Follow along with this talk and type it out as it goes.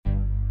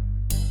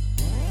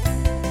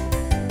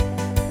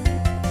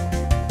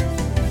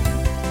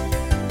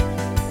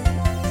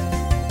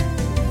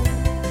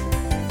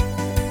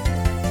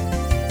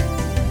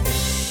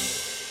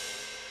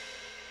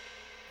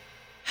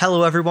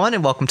Hello, everyone,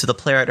 and welcome to the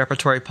Playwright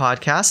Repertory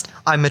Podcast.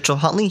 I'm Mitchell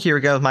Huntley, here we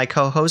go with my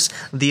co-host,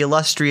 the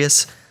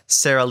illustrious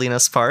Sarah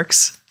Lena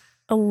Sparks.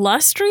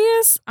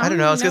 Illustrious? I don't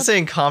know, I was going to say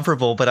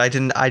incomparable, but I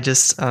didn't,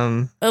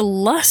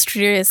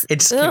 Illustrious. It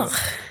just came,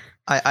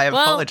 I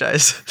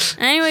apologize.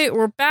 Anyway,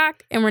 we're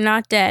back, and we're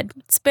not dead.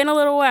 It's been a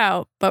little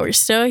while, but we're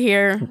still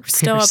here. We're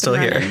still up and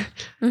running. Here.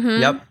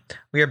 Mm-hmm. Yep,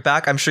 we are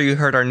back. I'm sure you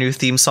heard our new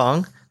theme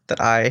song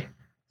that I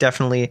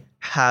definitely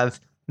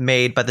have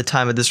made by the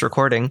time of this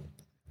recording.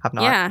 Have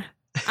not. Yeah.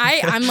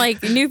 I'm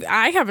like new.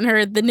 I haven't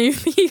heard the new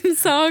theme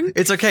song.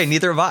 It's okay.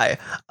 Neither have I.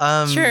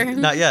 Sure.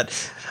 Not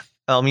yet.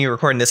 Me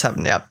recording this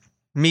haven't. Yeah.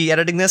 Me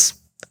editing this.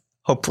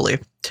 Hopefully.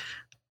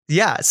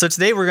 Yeah. So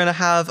today we're gonna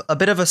have a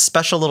bit of a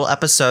special little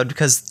episode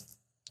because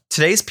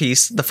today's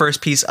piece, the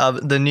first piece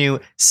of the new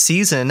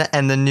season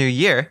and the new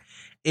year,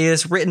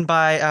 is written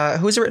by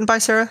who is it written by,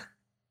 Sarah?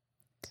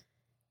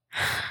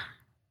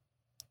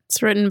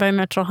 It's written by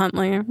Mitchell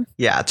Huntley.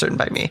 Yeah, it's written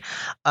by me.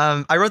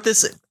 I wrote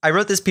this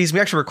piece. We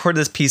actually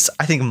recorded this piece,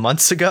 I think,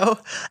 months ago,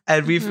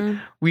 and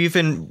we've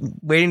been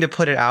waiting to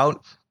put it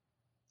out.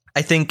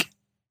 I think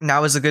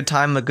now is a good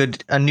time,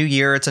 a new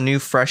year. It's a new,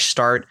 fresh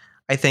start,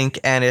 I think,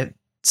 and it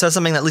says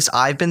something that at least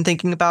I've been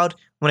thinking about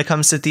when it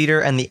comes to theater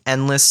and the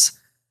endless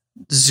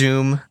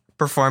Zoom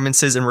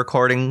performances and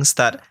recordings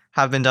that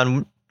have been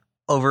done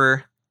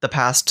over the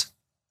past,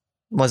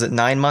 was it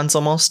 9 months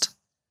almost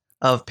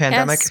of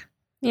pandemic?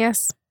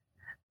 Yes.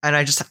 And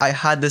I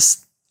had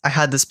this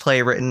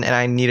play written,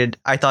 and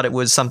I thought it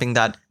was something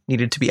that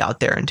needed to be out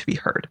there and to be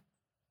heard.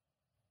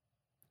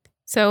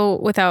 So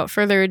without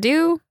further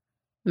ado,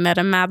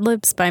 Meta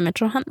Mad-Libs by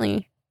Mitchell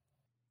Huntley.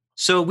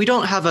 So we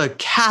don't have a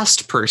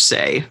cast per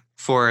se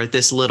for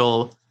this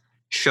little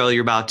show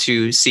you're about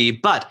to see,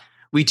 but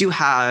we do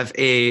have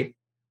a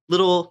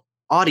little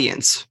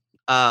audience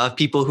of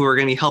people who are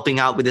going to be helping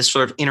out with this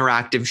sort of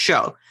interactive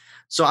show.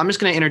 So I'm just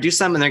going to introduce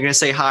them, and they're going to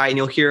say hi, and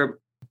you'll hear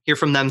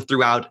from them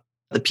throughout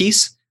the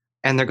piece,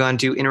 and they're going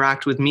to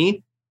interact with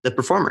me, the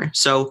performer.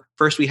 So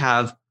first we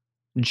have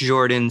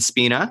Jordan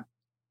Spena.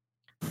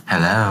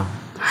 Hello.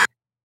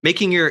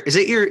 This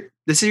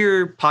is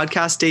your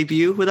podcast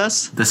debut with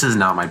us? This is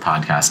not my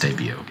podcast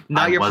debut.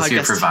 I was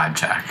here for Vibe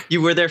Check. You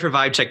were there for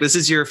Vibe Check. This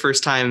is your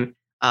first time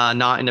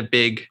not in a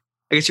big,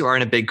 I guess you are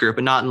in a big group,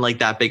 but not in like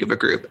that big of a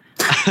group.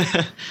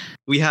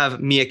 We have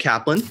Mia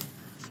Kaplan.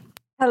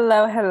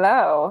 Hello,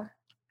 hello.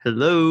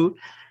 Hello.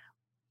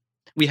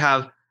 We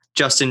have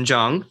Justin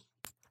Joung.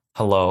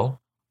 Hello.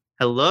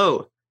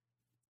 Hello.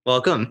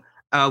 Welcome.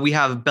 We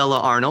have Bella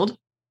Arnold.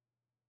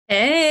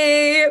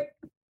 Hey.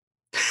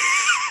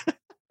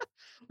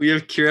 We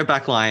have Kyra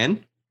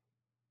Baklayan.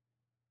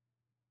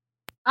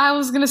 I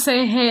was going to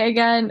say hey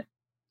again,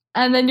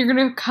 and then you're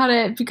going to cut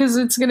it because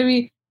it's going to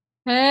be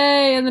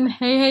hey, and then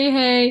hey, hey,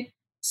 hey.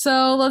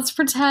 So let's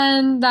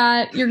pretend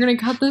that you're going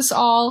to cut this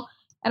all,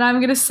 and I'm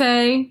going to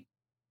say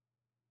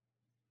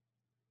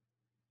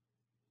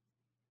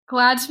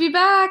glad to be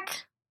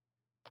back.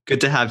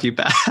 Good to have you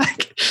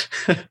back.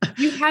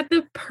 You had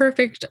the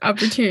perfect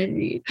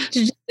opportunity to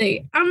just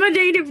say, I'm a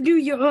native New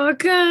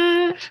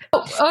Yorker.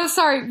 Oh,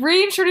 sorry.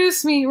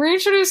 Reintroduce me. We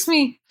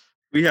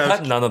have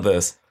Cut none of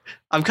this.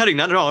 I'm cutting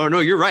none. No,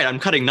 you're right. I'm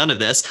cutting none of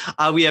this.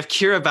 We have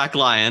Kyra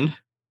Baklayan.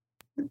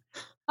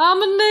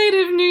 I'm a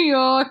native New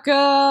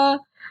Yorker.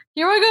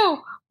 Here I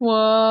go. Whoa.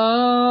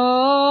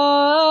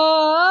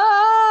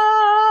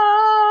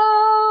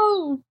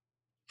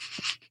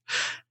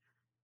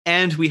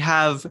 And we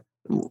have,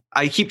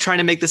 I keep trying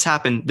to make this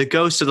happen, the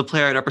ghost of the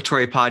Playwright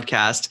Repertory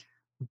Podcast,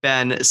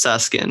 Ben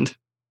Susskind.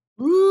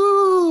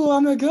 Ooh,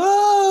 I'm a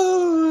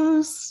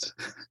ghost.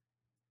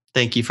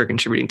 Thank you for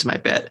contributing to my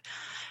bit.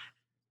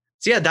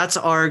 So yeah, that's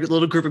our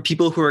little group of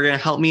people who are going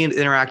to help me in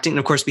interacting. And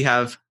of course, we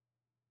have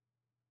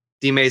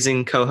the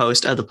amazing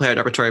co-host of the Playwright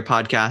Repertory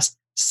Podcast,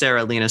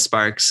 Sarah Lena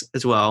Sparks,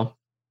 as well.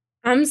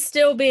 I'm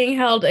still being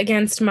held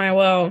against my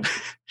will.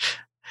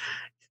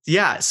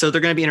 Yeah, so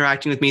they're going to be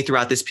interacting with me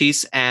throughout this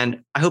piece,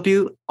 and I hope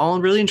you all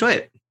really enjoy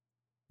it.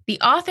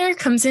 The author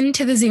comes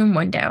into the Zoom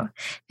window.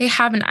 They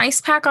have an ice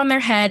pack on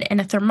their head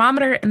and a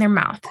thermometer in their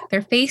mouth.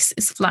 Their face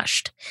is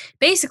flushed.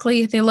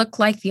 Basically, they look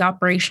like the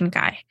operation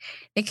guy.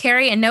 They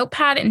carry a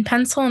notepad and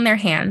pencil in their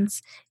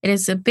hands. It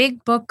is a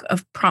big book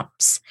of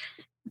prompts.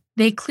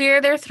 They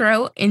clear their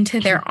throat into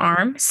their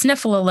arm,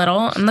 sniffle a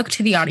little, and look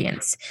to the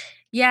audience.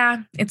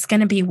 Yeah, it's going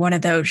to be one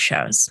of those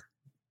shows.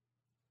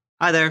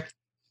 Hi there.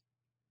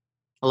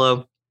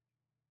 Hello.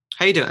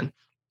 How you doing?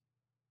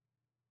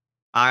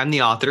 I'm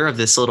the author of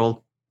this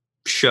little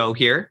show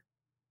here.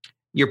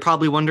 You're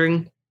probably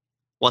wondering,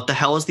 what the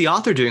hell is the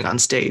author doing on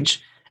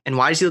stage? And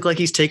why does he look like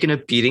he's taken a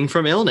beating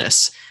from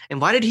illness? And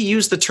why did he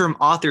use the term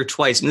author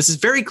twice? And this is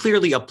very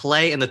clearly a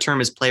play, and the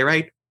term is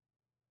playwright.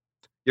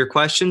 Your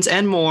questions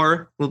and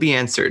more will be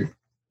answered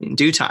in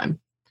due time.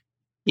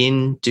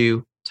 In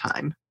due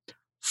time.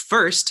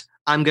 First,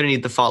 I'm going to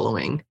need the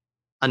following.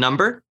 A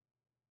number.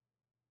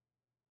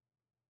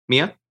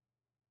 Mia?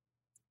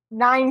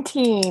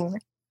 19.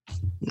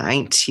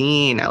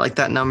 19. I like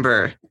that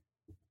number.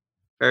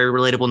 Very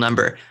relatable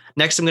number.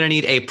 Next, I'm going to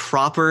need a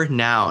proper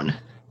noun.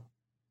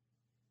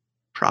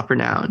 proper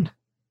noun.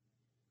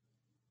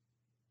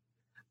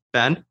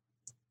 Ben?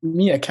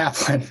 Mia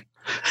Kaplan.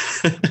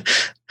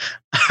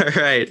 All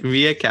right,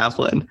 Mia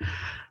Kaplan.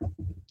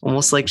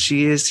 Almost like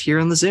she is here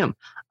on the Zoom.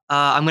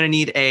 I'm going to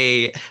need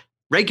a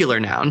regular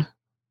noun.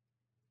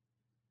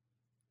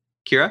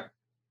 Kyra?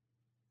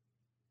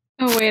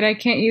 Oh, wait, I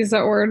can't use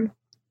that word.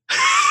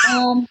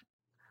 I'm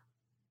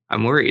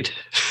worried.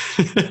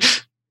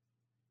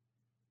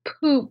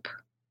 Poop.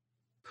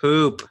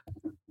 Poop.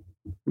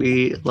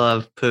 We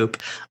love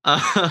poop.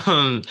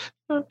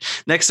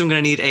 Next, I'm going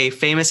to need a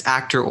famous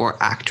actor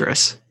or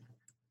actress.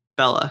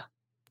 Bella.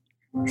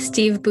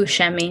 Steve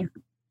Buscemi.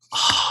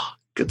 Oh,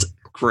 good.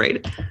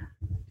 Great.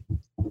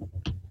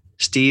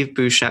 Steve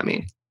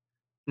Buscemi.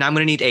 Now I'm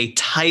going to need a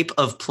type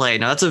of play.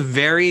 Now that's a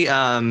very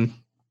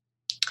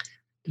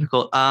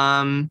difficult.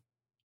 I'm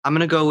going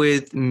to go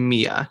with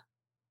Mia.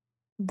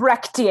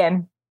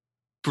 Brechtian.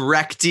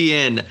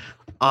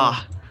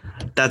 Ah,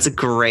 that's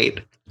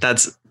great.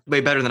 That's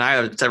way better than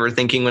I was ever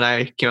thinking when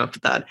I came up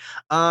with that.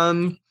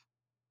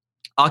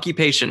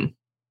 Occupation.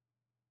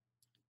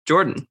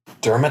 Jordan.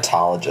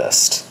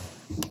 Dermatologist.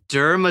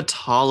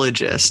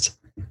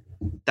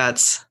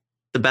 That's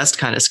the best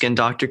kind of skin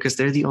doctor because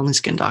they're the only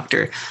skin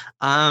doctor.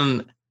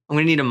 I'm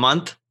going to need a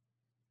month.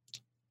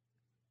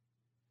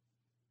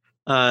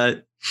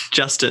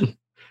 Justin.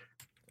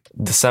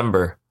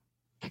 December.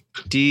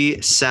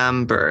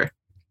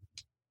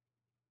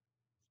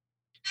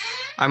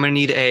 I'm going to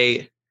need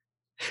a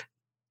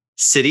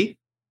city.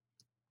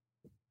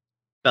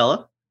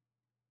 Bella.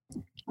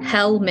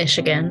 Hell,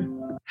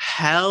 Michigan.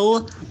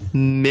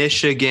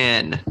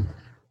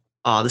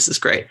 Oh, this is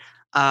great.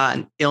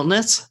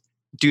 Illness.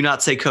 Do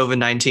not say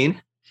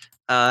COVID-19.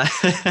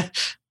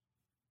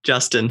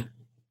 Justin.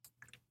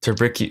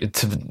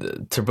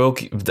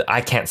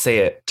 I can't say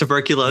it.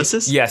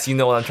 Tuberculosis? Yes, you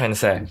know what I'm trying to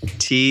say.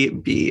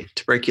 TB,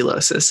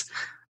 tuberculosis.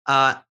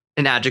 An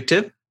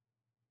adjective.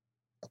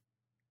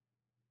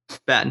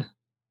 Ben.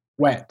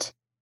 Wet.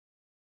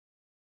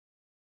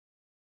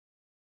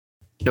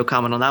 No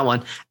comment on that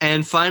one.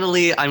 And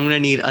finally, I'm going to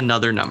need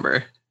another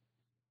number.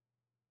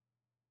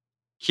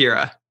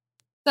 Kyra.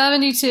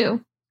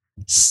 72.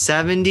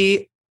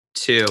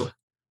 72.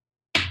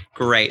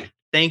 Great.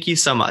 Thank you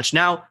so much.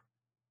 Now,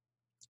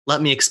 let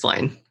me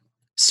explain.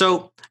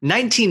 So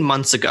 19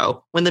 months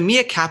ago, when the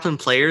Mia Kaplan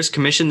players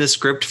commissioned this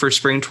script for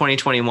spring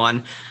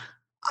 2021,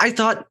 I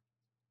thought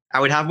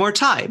I would have more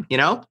time, you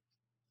know?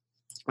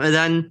 And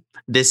then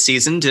this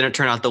season didn't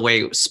turn out the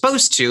way it was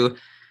supposed to,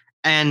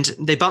 and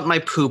they bumped my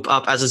poop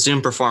up as a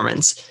Zoom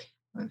performance.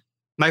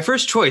 My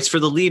first choice for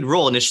the lead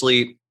role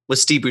initially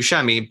was Steve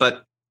Buscemi,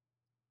 but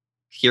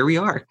here we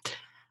are.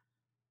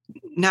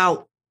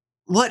 Now,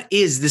 what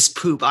is this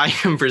poop I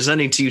am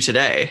presenting to you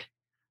today?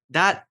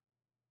 That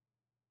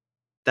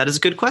is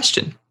a good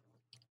question.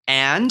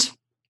 And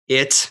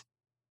it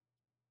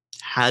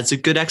has a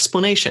good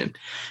explanation.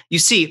 You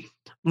see,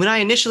 when I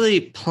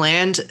initially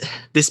planned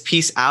this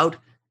piece out,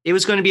 it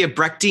was going to be a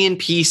Brechtian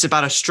piece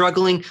about a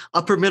struggling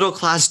upper middle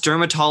class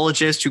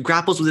dermatologist who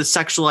grapples with his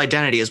sexual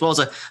identity, as well as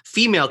a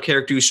female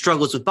character who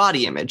struggles with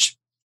body image.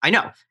 I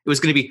know, it was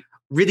going to be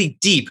really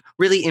deep,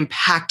 really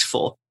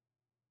impactful.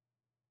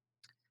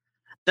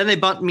 Then they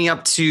bumped me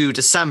up to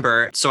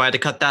December, so I had to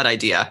cut that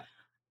idea.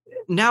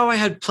 Now I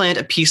had planned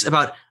a piece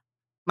about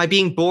my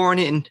being born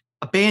and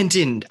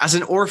abandoned as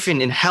an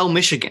orphan in Hell,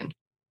 Michigan.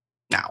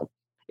 Now,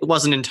 it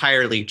wasn't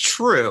entirely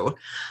true,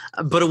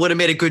 but it would have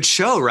made a good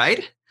show,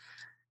 right?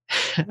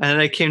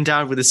 And I came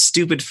down with this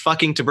stupid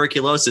fucking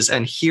tuberculosis,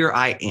 and here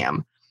I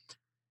am.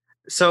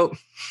 So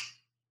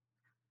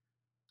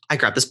I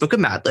grabbed this book of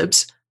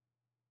Mad-Libs,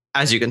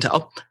 as you can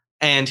tell,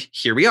 and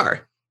here we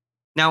are.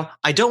 Now,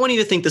 I don't want you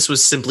to think this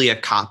was simply a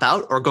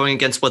cop-out or going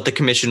against what the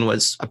commission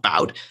was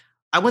about.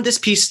 I want this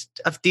piece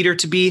of theater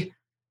to be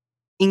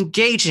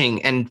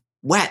engaging and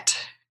wet.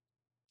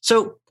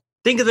 So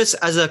think of this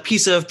as a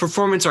piece of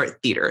performance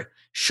art theater,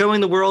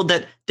 showing the world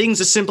that things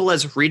as simple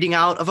as reading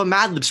out of a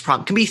Mad-Libs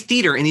prompt can be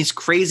theater in these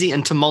crazy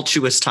and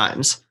tumultuous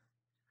times.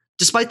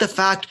 Despite the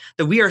fact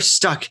that we are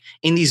stuck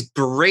in these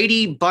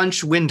Brady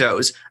Bunch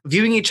windows,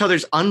 viewing each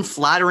other's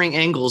unflattering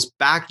angles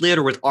backlit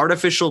or with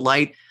artificial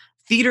light,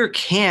 theater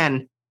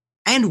can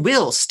and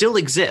will still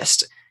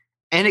exist,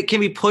 and it can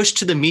be pushed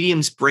to the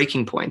medium's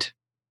breaking point.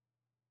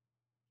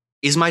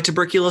 Is my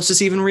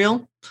tuberculosis even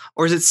real?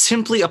 Or is it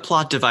simply a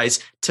plot device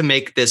to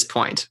make this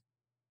point?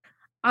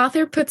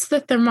 Author puts the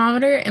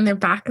thermometer in the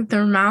back of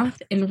their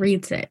mouth and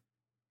reads it.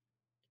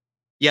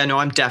 Yeah, no,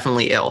 I'm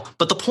definitely ill.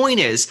 But the point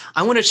is,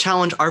 I want to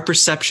challenge our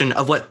perception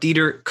of what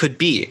theater could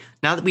be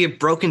now that we have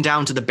broken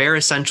down to the bare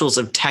essentials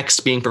of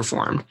text being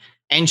performed.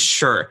 And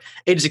sure,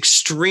 it is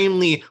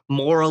extremely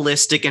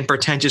moralistic and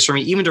pretentious for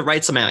me even to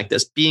write something like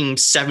this, being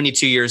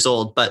 72 years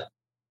old, but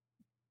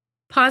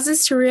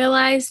pauses to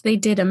realize they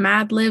did a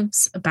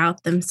Mad-Libs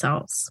about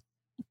themselves.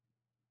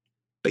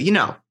 But you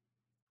know,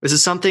 this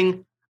is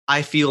something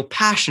I feel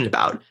passionate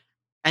about.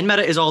 And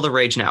meta is all the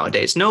rage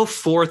nowadays. No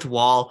fourth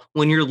wall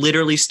when you're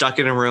literally stuck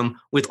in a room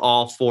with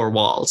all four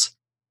walls.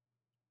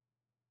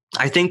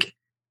 I think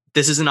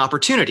this is an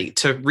opportunity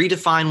to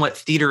redefine what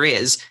theater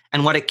is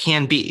and what it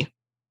can be.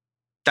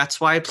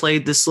 That's why I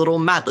played this little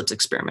Mad-Libs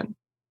experiment.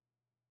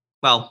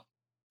 Well,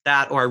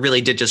 that, or I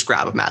really did just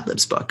grab a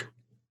Mad-Libs book.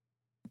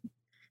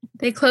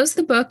 They close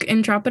the book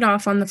and drop it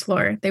off on the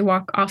floor. They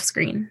walk off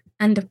screen.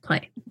 End of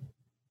play.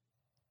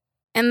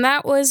 And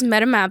that was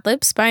Meta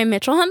Mad-Libs by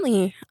Mitchell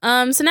Huntley.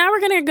 So now we're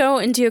going to go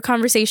into a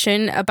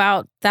conversation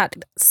about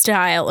that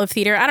style of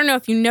theater. I don't know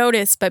if you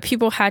noticed, but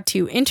people had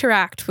to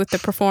interact with the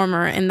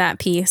performer in that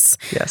piece.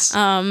 Yes.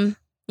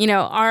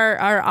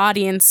 Our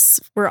audience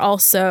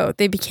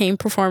they became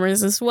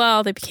performers as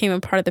well. They became a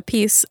part of the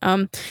piece.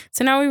 So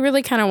now we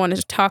really kind of wanted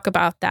to talk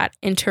about that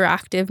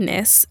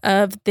interactiveness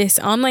of this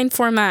online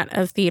format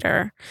of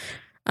theater.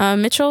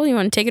 Mitchell, you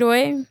want to take it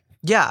away?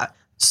 Yeah.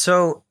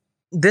 So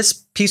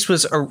this piece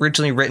was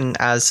originally written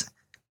as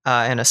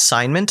an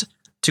assignment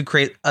to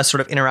create a sort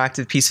of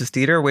interactive piece of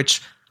theater,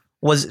 which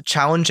was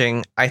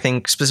challenging, I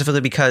think, specifically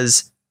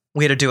because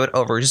we had to do it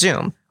over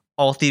Zoom.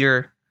 All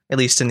theater, at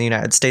least in the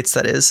United States,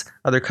 that is,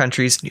 other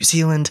countries, New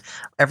Zealand,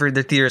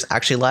 the theater is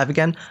actually live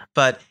again.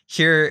 But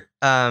here,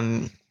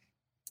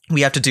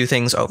 we have to do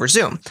things over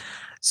Zoom.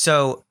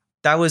 So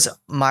that was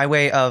my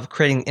way of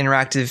creating an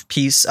interactive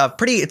piece.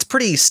 It's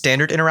pretty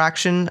standard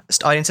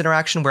audience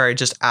interaction, where I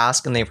just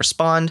ask and they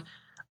respond.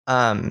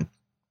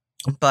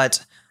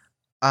 But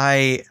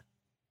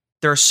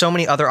there are so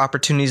many other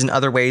opportunities and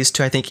other ways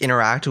to, I think,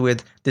 interact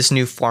with this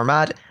new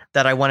format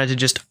that I wanted to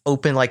just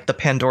open like the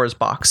Pandora's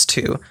box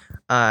to,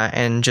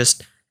 and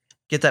just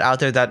get that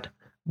out there, that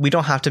we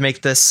don't have to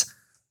make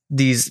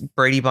these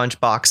Brady Bunch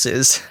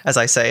boxes, as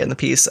I say in the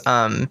piece,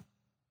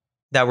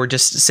 that we're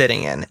just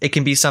sitting in. It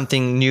can be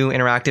something new,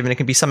 interactive, and it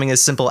can be something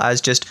as simple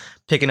as just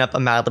picking up a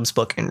Mad-Libs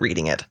book and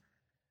reading it.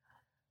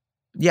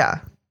 Yeah.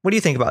 What do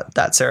you think about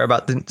that, Sarah,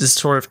 about this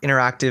sort of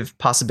interactive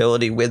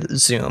possibility with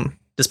Zoom,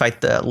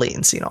 despite the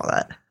latency and all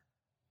that?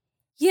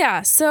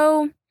 Yeah,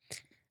 so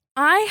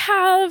I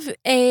have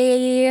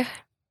a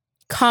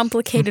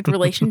complicated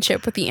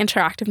relationship with the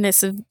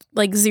interactiveness of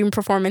like Zoom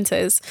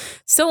performances.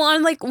 So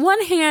on like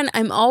one hand,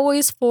 I'm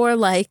always for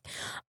like,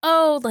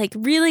 oh, like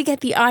really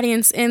get the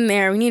audience in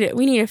there. We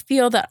need to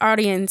feel that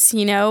audience,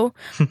 Yeah.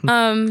 But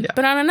on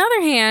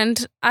another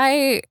hand,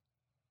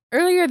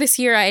 earlier this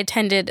year, I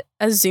attended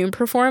a Zoom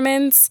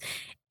performance,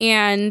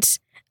 and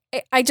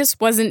I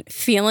just wasn't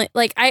feeling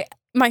like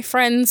my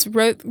friends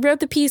wrote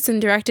the piece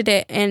and directed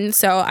it, and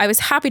so I was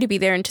happy to be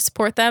there and to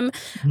support them.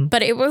 Mm-hmm.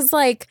 But it was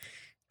like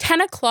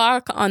 10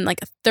 o'clock on like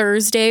a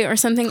Thursday or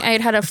something. I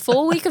had a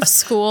full week of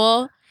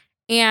school,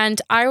 and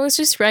I was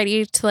just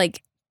ready to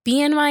like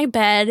be in my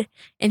bed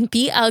and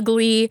be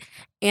ugly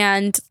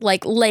and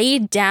like lay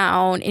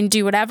down and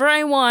do whatever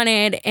I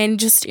wanted and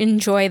just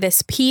enjoy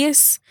this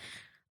piece.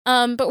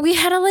 But we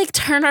had to like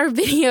turn our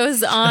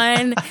videos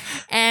on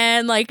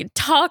and like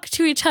talk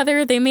to each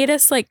other. They made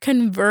us like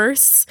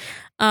converse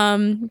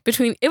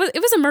between it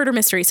was a murder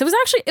mystery. So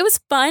it was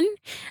fun.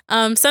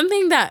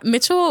 Something that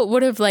Mitchell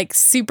would have like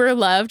super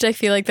loved. I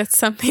feel like that's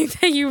something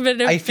that you would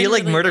have. I feel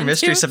like murder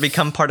mysteries have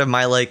become part of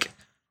my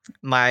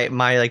my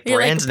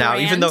brand now,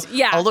 even though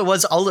all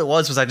it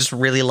was I just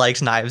really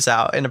liked Knives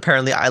Out, and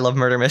apparently I love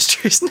murder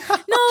mysteries now.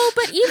 No,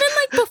 but even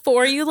like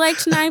before you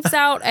liked Knives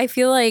Out, I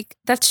feel like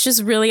that's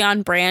just really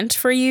on brand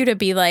for you to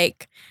be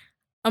like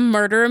a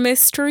murder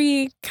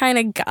mystery kind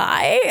of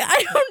guy.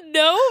 I don't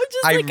know,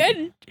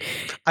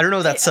 I don't know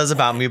what that says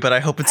about me, but I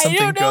hope it's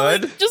something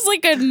good. Like, just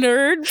like a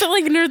nerd, but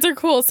like nerds are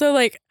cool. So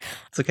like,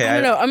 it's okay. I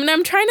don't know. I mean,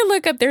 I'm trying to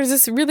look up. There's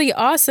this really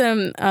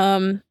awesome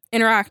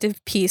interactive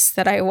piece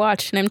that I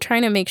watched, and I'm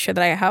trying to make sure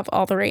that I have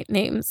all the right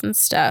names and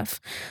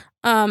stuff.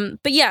 But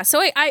yeah,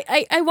 so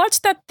I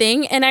watched that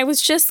thing, and I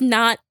was just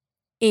not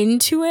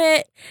into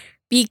it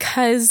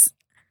because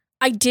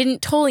I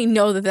didn't totally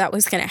know that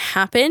was going to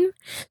happen.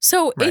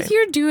 So if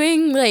you're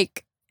doing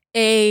like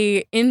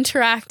a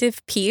interactive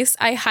piece,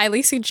 I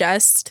highly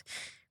suggest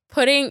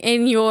putting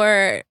in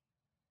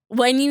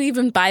when you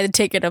even buy the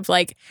ticket of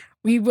like,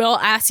 we will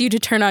ask you to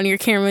turn on your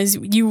cameras.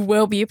 You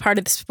will be a part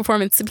of this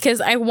performance,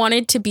 because I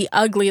wanted to be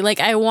ugly.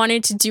 Like I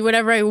wanted to do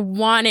whatever I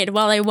wanted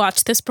while I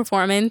watched this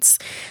performance.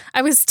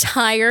 I was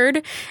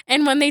tired.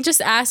 And when they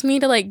just asked me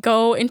to like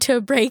go into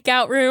a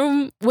breakout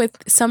room with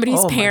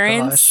somebody's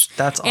parents,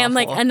 that's awful. And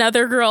like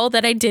another girl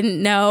that I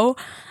didn't know,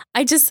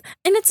 and it's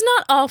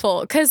not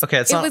awful because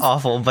it's not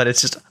awful, but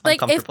it's just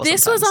like if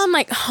this was on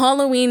like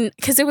Halloween,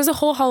 because it was a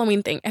whole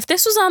Halloween thing. If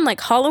this was on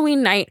like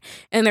Halloween night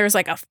and there was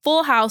like a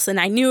full house and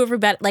I knew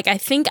everybody, like I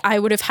think I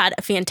would have had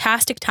a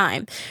fantastic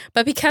time.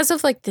 But because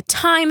of like the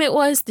time it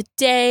was, the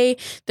day,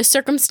 the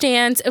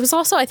circumstance, it was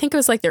also, I think it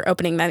was like their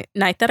opening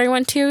night that I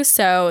went to.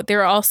 So they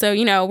were also,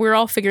 we were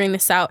all figuring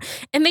this out,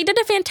 and they did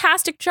a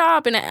fantastic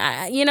job. And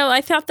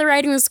I thought the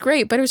writing was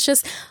great, but it was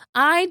just,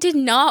 I did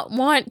not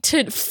want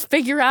to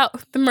figure out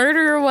who the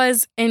murderer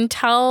was and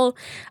tell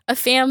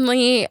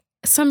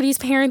somebody's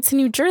parents in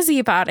New Jersey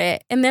about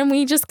it. And then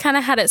we just kind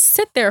of had it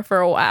sit there for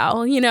a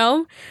while,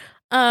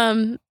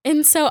 And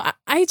so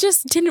I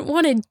just didn't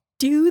want to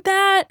do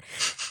that.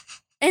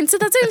 And so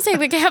that's what I'm saying.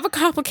 Like I have a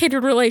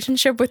complicated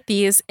relationship with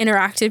these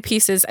interactive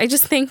pieces. I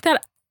just think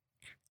that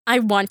I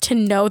want to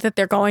know that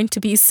they're going to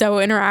be so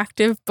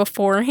interactive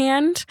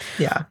beforehand.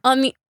 Yeah.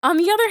 On the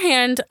other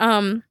hand,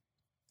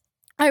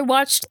 I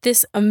watched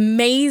this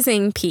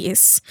amazing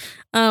piece,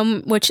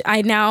 which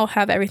I now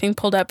have everything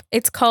pulled up.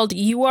 It's called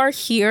 "You Are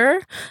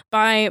Here"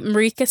 by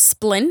Marika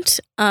Splint,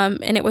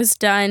 and it was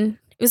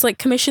like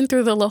commissioned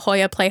through the La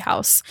Jolla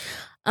Playhouse.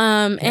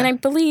 And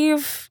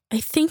I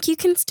think you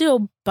can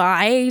still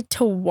buy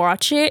to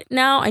watch it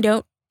now. I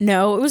don't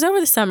know. It was over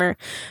the summer.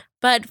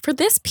 But for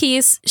this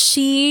piece,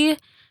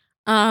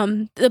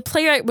 the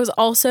playwright was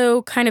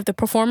also kind of the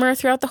performer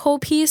throughout the whole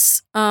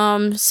piece.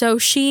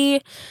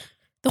 The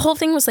whole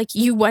thing was like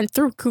you went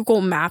through Google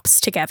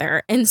Maps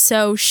together. And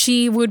so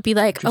she would be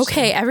like,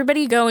 okay,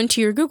 everybody go into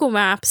your Google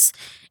Maps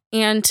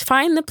and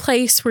find the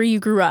place where you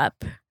grew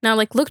up. Now,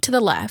 like, look to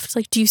the left.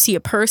 Like, do you see a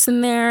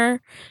person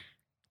there?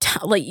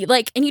 And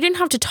you didn't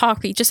have to talk,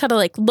 but you just had to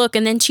like look,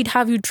 and then she'd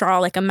have you draw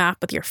like a map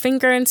with your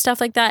finger and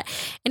stuff like that.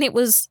 And it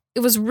was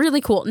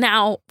really cool.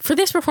 Now, for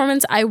this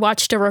performance, I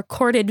watched a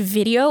recorded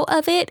video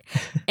of it.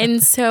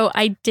 And so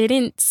I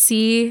didn't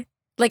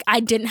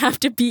have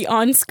to be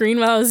on screen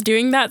while I was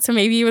doing that. So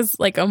maybe it was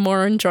like a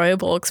more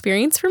enjoyable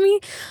experience for me.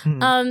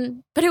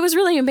 But it was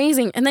really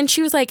amazing. And then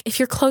she was like, if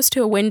you're close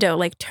to a window,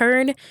 like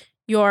turn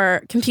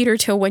your computer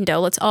to a window.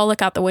 Let's all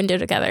look out the window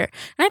together.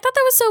 And I thought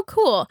that was so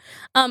cool.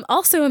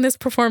 Also in this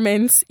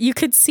performance, you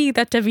could see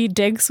that David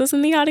Diggs was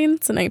in the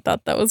audience, and I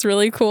thought that was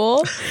really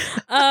cool.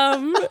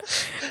 And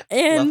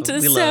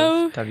we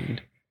love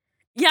David.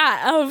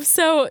 Yeah.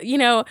 So,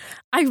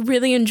 I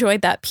really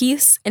enjoyed that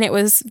piece, and it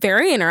was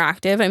very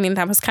interactive. I mean,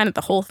 that was kind of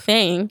the whole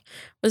thing,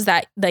 was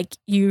that like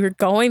you're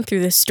going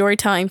through this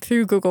storytelling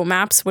through Google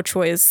Maps, which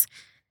was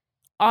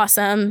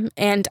awesome.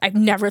 And I've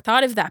never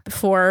thought of that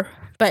before.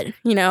 But,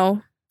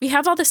 we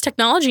have all this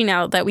technology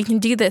now that we can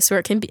do this, where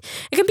it can be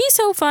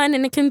so fun,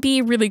 and it can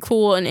be really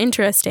cool and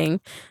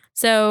interesting.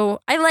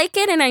 So I like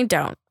it and I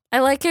don't. I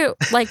like it,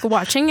 like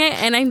watching it,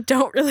 and I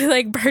don't really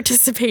like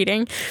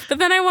participating. But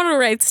then I want to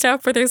write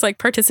stuff where there's like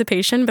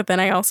participation, but then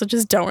I also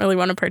just don't really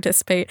want to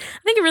participate.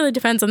 I think it really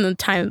depends on the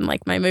time and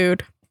like my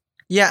mood.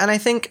 Yeah, and I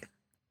think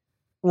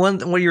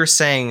what you were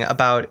saying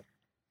about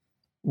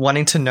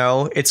wanting to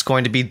know it's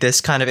going to be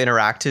this kind of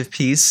interactive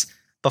piece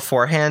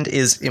beforehand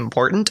is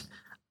important.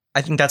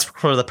 I think that's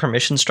sort of the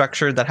permission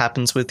structure that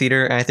happens with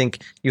theater. And I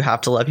think you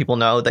have to let people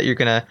know that you're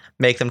going to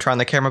make them turn on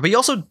the camera, but you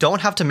also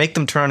don't have to make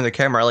them turn on the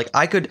camera. Like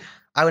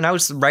when I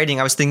was writing,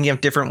 I was thinking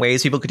of different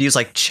ways people could use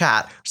like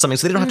chat or something,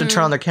 so they don't have to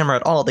turn on their camera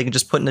at all. They can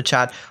just put in the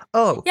chat,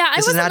 I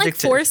wasn't like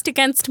forced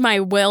against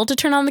my will to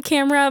turn on the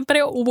camera, but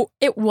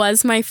it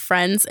was my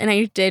friends, and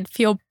I did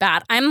feel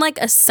bad. I'm like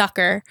a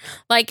sucker.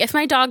 Like if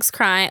my dog's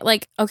crying,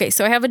 like, okay,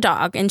 so I have a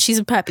dog, and she's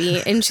a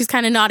puppy, and she's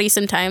kind of naughty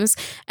sometimes,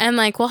 and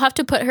like we'll have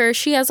to put her,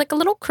 she has like a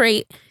little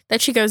crate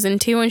that she goes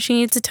into when she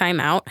needs a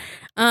timeout.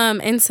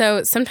 And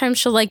so sometimes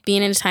she'll like be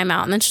in a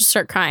timeout, and then she'll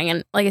start crying.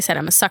 And like I said,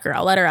 I'm a sucker.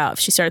 I'll let her out if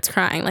she starts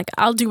crying. Like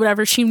I'll do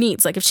whatever she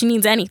needs. Like if she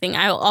needs anything,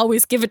 I will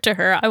always give it to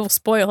her. I will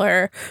spoil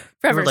her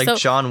forever. You're like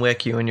John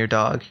Wick, you and your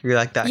dog. You're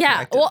like that. Yeah.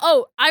 Connected.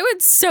 Well, I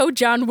would so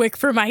John Wick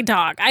for my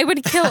dog. I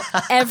would kill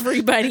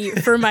everybody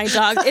for my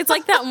dog. It's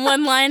like that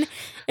one line.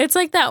 It's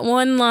like that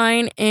one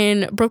line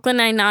in Brooklyn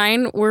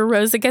Nine-Nine where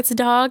Rosa gets a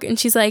dog, and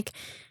she's like,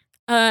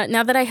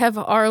 now that I have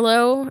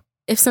Arlo,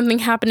 if something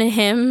happened to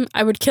him,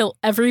 I would kill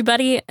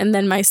everybody and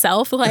then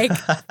myself. Like,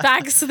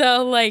 facts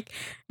though, like,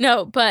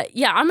 no, but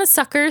yeah, I'm a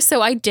sucker,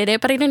 so I did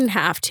it, but I didn't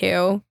have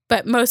to.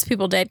 But most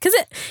people did, because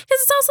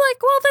it's also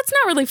like, well, that's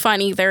not really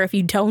fun either if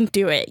you don't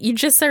do it. You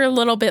just are a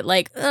little bit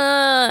like,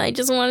 I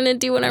just wanted to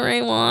do whatever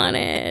I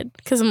wanted,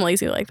 because I'm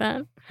lazy like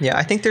that. Yeah,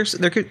 I think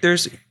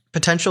there's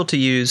potential to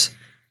use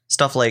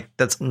stuff like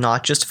that's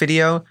not just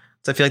video.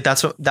 So I feel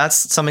like that's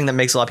something that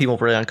makes a lot of people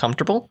really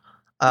uncomfortable.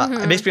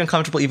 It makes me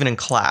uncomfortable even in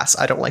class.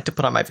 I don't like to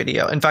put on my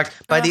video. In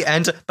fact, by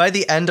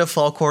the end of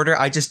fall quarter,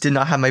 I just did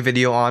not have my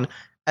video on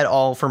at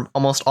all for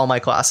almost all my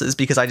classes,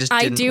 because I just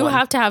didn't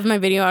have to have my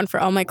video on for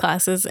all my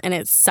classes, and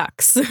it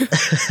sucks.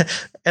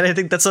 And I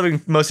think that's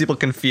something most people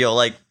can feel.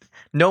 Like,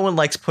 no one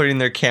likes putting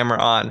their camera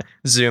on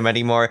Zoom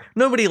anymore.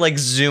 Nobody likes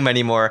Zoom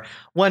anymore.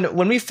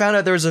 When we found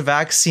out there was a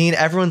vaccine,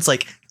 everyone's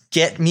like,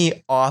 get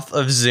me off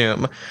of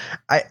Zoom.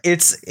 So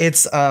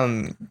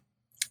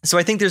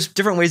I think there's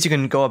different ways you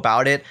can go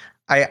about it.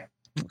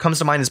 Comes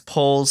to mind is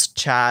polls,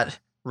 chat,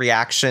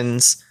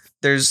 reactions.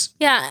 There's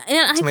and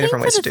I think for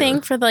the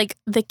thing for like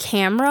the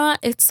camera,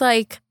 it's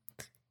like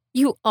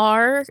you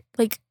are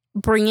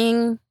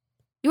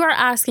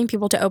asking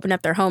people to open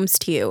up their homes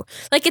to you.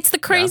 Like it's the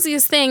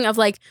craziest thing of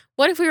like,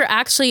 what if we were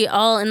actually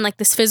all in like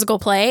this physical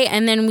play,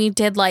 and then we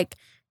did like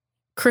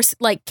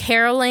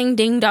caroling,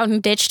 ding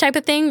dong ditch type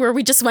of thing, where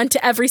we just went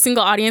to every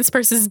single audience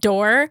person's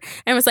door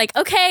and was like,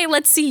 okay,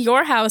 let's see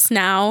your house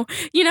now.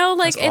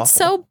 Like it's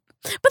so.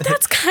 But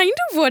that's kind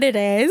of what it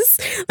is.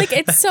 Like,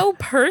 it's so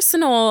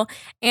personal.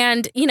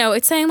 And,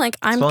 it's saying, like,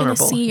 I'm going to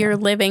see your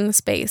living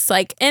space.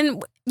 Like,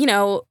 and,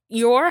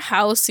 your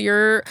house,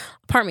 your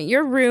apartment,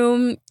 your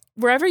room,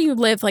 wherever you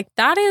live, like,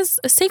 that is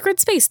a sacred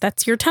space.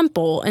 That's your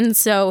temple. And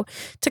so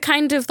to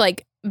kind of,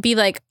 like, be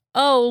like,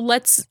 oh,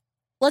 let's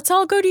let's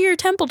all go to your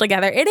temple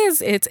together.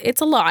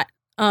 It's a lot.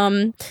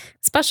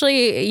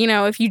 Especially, you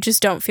know, if you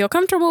just don't feel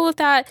comfortable with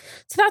that.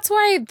 So that's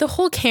why the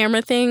whole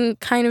camera thing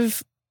kind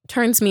of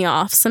turns me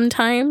off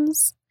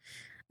sometimes.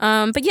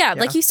 But yeah,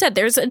 like you said,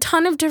 there's a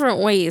ton of different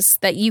ways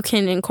that you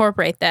can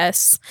incorporate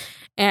this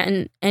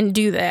and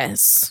do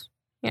this.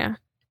 Yeah.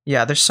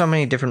 Yeah, there's so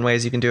many different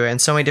ways you can do it,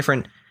 and so many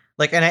different,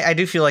 like, and I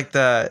do feel like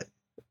the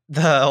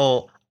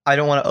whole, I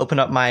don't want to open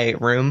up my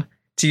room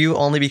to you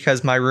only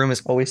because my room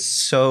is always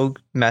so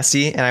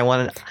messy,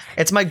 and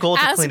it's my goal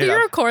to clean it up.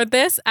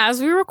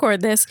 As we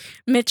record this,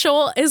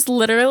 Mitchell is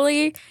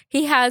literally,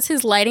 he has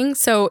his lighting,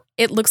 so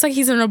it looks like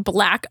he's in a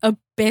black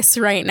abyss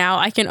right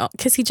now.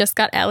 Because he just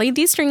got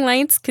LED string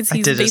lights, because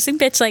he's a basic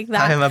bitch like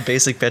that. I am a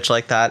basic bitch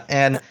like that,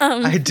 and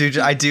I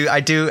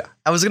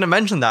was going to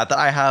mention that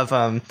I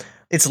have,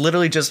 it's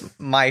literally just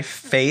my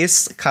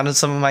face, kind of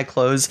some of my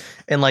clothes,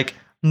 and like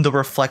the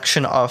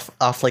reflection of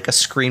like a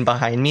screen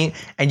behind me,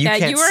 and you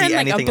can't see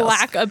anything else.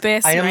 Black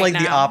abyss. I am right like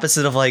now. the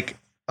opposite of like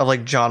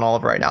John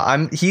Oliver right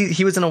now.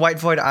 He was in a white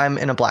void. I'm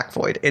in a black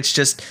void. It's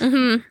just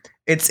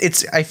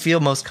it's I feel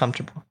most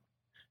comfortable.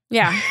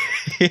 Yeah.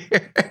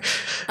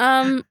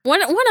 One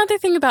other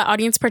thing about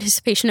audience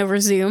participation over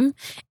Zoom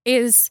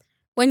is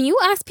when you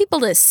ask people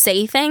to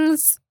say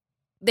things,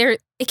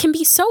 it can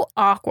be so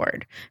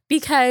awkward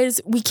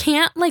because we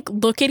can't like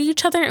look at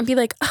each other and be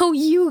like, oh,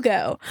 you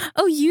go,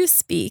 oh, you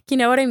speak, you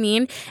know what I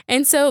mean?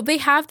 And so they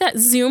have that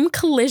Zoom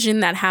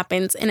collision that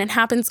happens, and it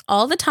happens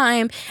all the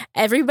time.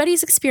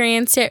 Everybody's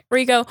experienced it, where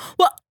you go,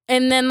 well,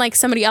 and then like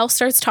somebody else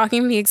starts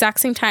talking at the exact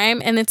same time,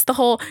 and it's the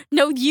whole,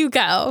 no, you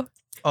go.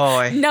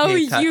 Oh, no,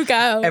 you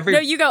go. No,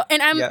 you go.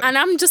 And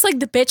I'm just like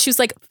the bitch who's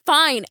like,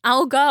 fine,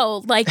 I'll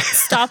go. Like,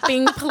 stop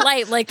being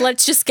polite. Like,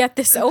 let's just get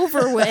this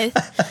over with.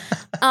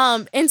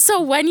 And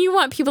so when you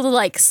want people to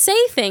like say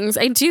things,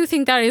 I do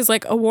think that is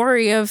like a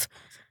worry of,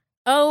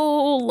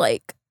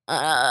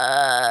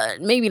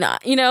 maybe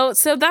not, you know?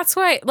 So that's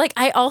why, like,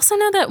 I also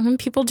know that when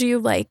people do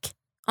like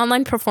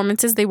online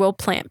performances, they will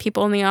plant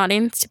people in the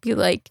audience to be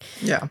like,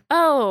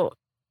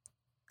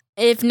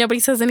 if nobody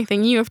says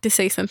anything, you have to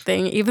say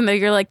something, even though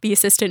you're like the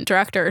assistant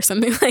director or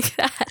something like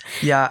that.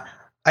 Yeah.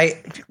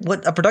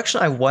 What a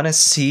production I want to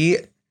see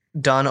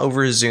done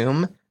over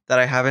Zoom that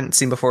I haven't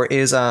seen before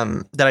is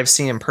that I've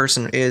seen in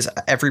person is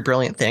Every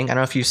Brilliant Thing. I don't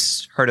know if you've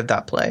heard of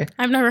that play.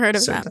 I've never heard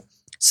of that.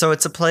 So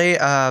it's a play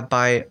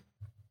by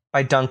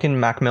Duncan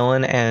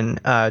Macmillan and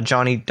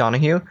Johnny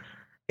Donahue.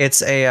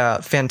 It's a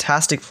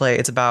fantastic play.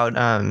 It's about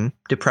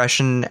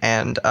depression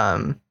and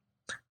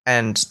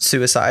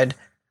suicide,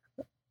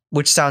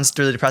 which sounds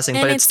really depressing,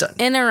 and but it's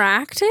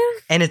interactive.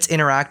 And it's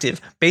interactive.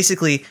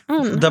 Basically,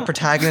 the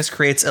protagonist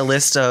creates a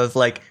list of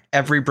like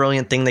every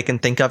brilliant thing they can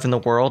think of in the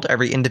world,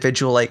 every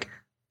individual like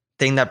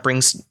thing that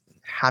brings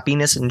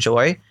happiness and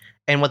joy.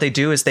 And what they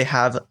do is they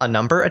have a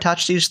number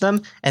attached to each of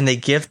them, and they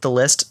give the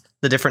list,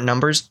 the different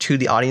numbers, to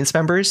the audience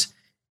members,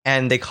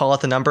 and they call out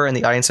the number, and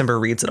the audience member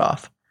reads it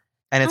off.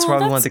 And it's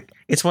one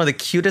of the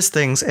cutest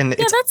things, and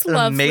it's an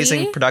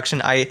amazing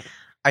production. I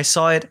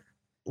saw it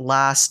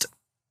last.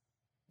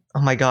 Oh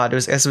my God! It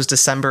was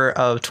December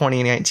of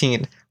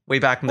 2019, way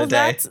back in the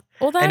day.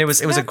 And it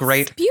was a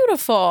great,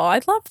 beautiful. I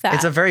love that.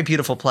 It's a very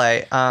beautiful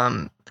play.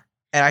 And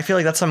I feel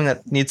like that's something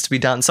that needs to be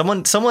done.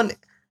 Someone's probably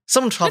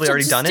Mitchell,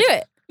 already done it. Do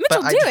it.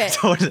 Mitchell,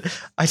 do it.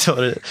 I told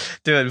it.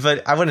 Do it.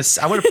 But I want to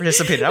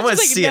participate in it. I want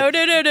to see it.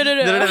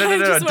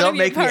 No. Don't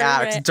make me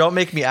act. Don't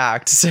make me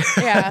act.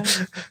 Yeah.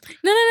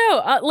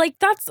 No. Like,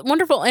 that's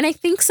wonderful. And I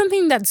think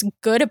something that's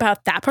good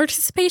about that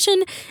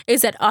participation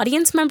is that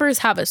audience members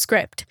have a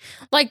script.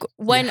 Like,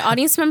 when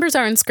audience members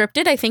are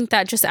unscripted, I think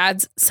that just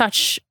adds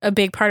such a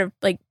big part of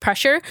like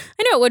pressure.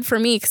 I know it would for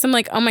me, because I'm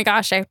like, oh my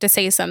gosh, I have to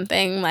say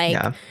something like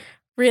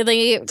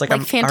really like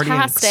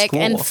fantastic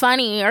and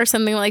funny or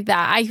something like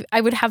that.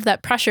 I would have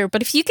that pressure.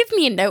 But if you give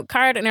me a note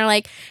card and are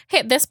like, hey,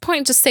 at this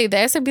point just say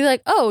this, I'd be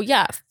like, oh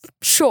yeah,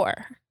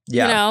 sure. You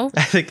know?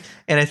 I think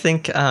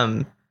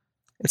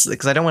it's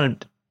because I don't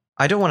want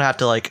to have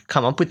to like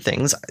come up with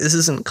things. This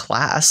isn't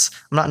class.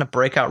 I'm not in a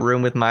breakout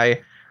room with my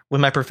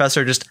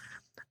professor just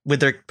with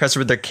their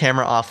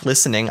camera off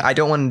listening. I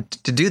don't want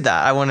to do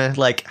that. I want to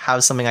like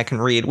have something I can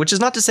read, which is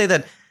not to say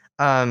that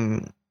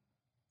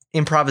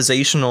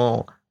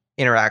improvisational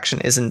interaction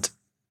isn't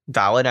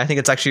valid. I think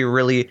it's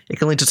actually it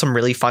can lead to some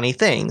really funny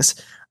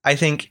things. I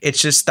think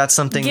it's just that's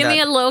something. Give me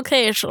a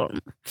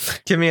location.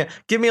 Give me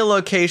a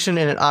location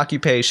and an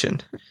occupation.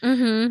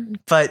 Mm-hmm.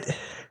 But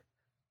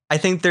I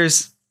think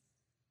there's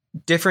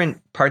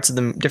different parts of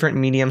the different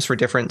mediums for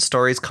different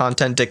stories.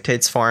 Content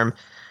dictates form.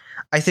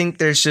 I think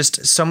there's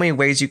just so many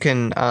ways you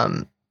can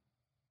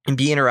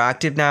be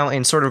interactive now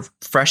and sort of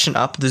freshen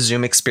up the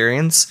Zoom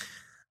experience,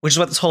 which is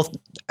what this whole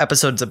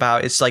episode's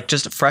about. It's like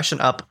just freshen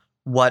up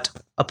what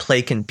a play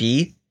can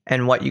be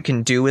and what you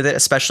can do with it,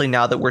 especially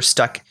now that we're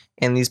stuck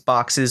in these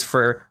boxes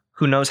for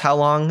who knows how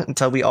long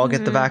until we all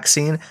get the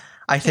vaccine.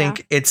 I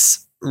think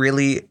it's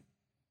really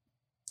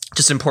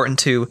just important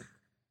to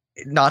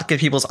not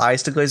get people's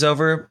eyes to glaze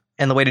over.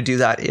 And the way to do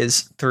that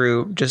is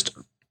through just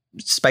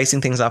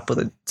spicing things up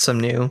with some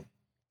new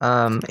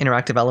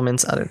interactive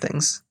elements, other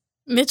things.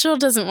 Mitchell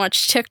doesn't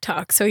watch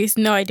TikTok, so he's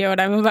no idea what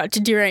I'm about to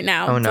do right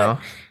now. Oh no.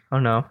 Oh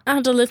no.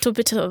 Add a little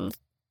bit of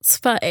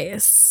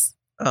spice.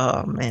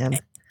 Oh man.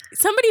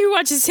 Somebody who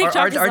watches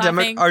TikTok is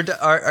laughing.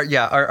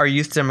 Our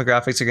youth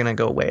demographics are gonna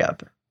go way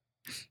up.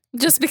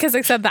 Just because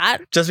I said that?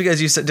 Just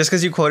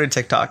because you quoted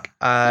TikTok.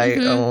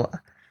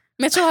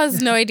 Mitchell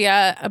has no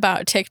idea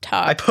about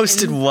TikTok. I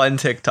posted one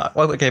TikTok.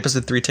 Well, okay, I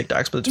posted 3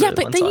 TikToks, but it's really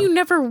but one then song. you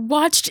never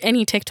watched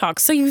any TikToks,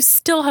 so you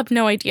still have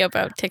no idea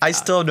about TikTok. I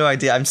still have no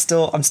idea. I'm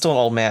still an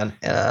old man.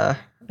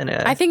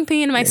 I think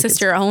me and my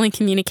sister only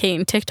communicate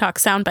in TikTok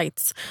sound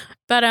bites.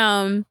 But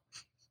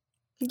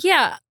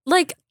yeah,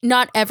 like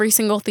not every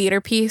single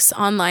theater piece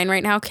online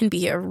right now can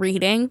be a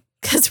reading,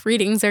 because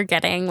readings are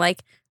getting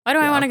like, why do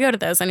I want to go to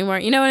those anymore?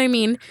 You know what I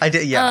mean? I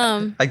did,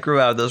 yeah. I grew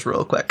out of those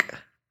real quick.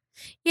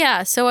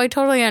 Yeah, so I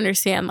totally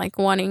understand like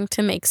wanting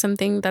to make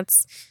something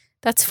that's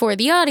for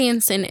the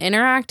audience and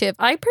interactive.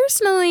 I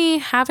personally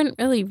haven't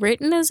really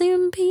written a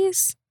Zoom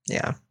piece.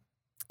 Yeah.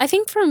 I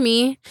think for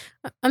me,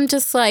 I'm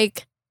just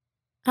like,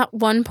 at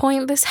one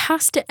point this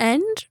has to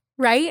end,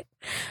 right?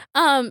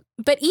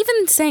 But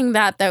even saying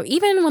that though,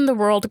 even when the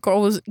world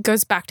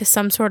goes back to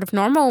some sort of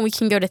normal and we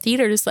can go to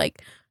theaters,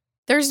 like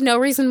there's no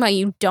reason why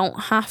you don't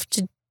have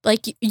to,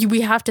 like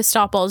we have to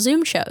stop all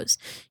Zoom shows,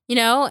 you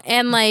know?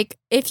 And like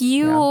if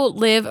you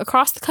live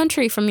across the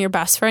country from your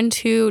best friend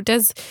who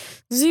does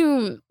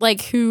Zoom,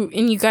 like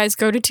and you guys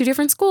go to 2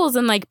 different schools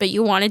and like, but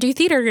you want to do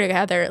theater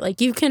together,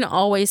 like you can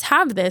always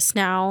have this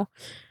now.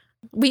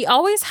 We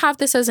always have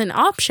this as an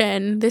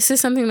option. This is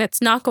something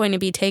that's not going to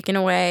be taken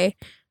away.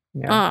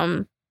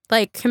 Yeah.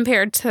 Like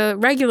compared to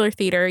regular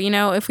theater, you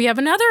know, if we have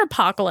another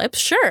apocalypse,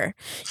 sure,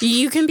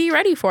 you can be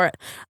ready for it.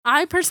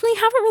 I personally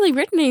haven't really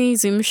written any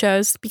Zoom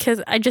shows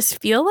because I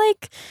just feel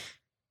like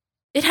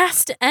it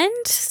has to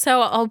end.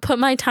 So I'll put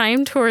my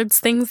time towards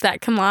things that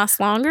can last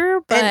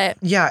longer. But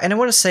and I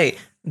want to say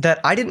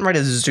that I didn't write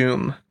a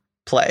Zoom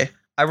play.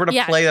 I wrote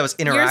a play that was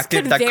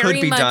interactive that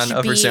could be done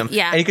over Zoom.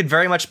 Yeah. And it could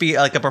very much be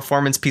like a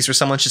performance piece where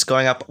someone's just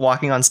going up,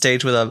 walking on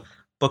stage with a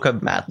book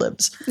of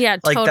Mad-Libs. Yeah,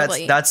 like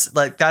totally. That's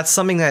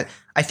something that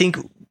I think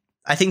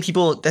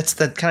people, that's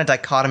the kind of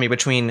dichotomy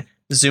between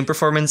Zoom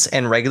performance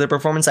and regular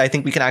performance. I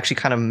think we can actually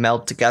kind of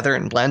meld together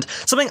and blend.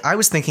 Something I've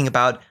been thinking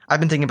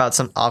about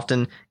some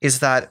often is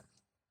that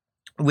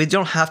we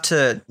don't have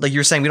to, like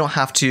you're saying, we don't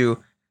have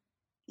to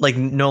like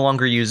no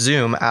longer use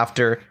Zoom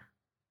after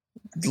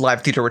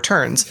live theater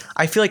returns.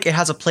 I feel like it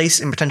has a place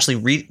in potentially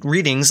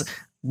readings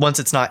once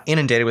it's not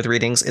inundated with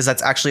readings.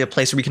 That's actually a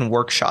place where we can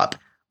workshop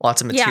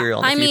lots of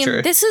material in the future.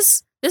 Mean, this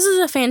is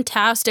a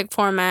fantastic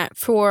format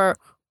for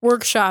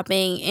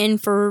workshopping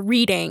and for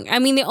reading. I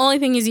mean, the only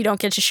thing is you don't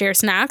get to share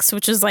snacks,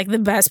 which is like the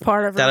best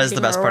part of that is the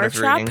best part of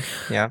reading.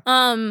 Yeah.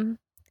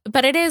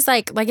 But it is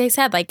like I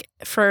said, like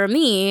for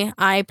me,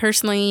 I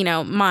personally, you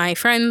know, my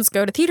friends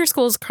go to theater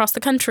schools across the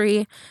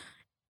country.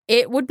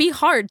 It would be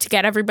hard to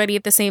get everybody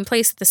at the same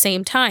place at the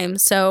same time.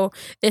 So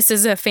this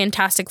is a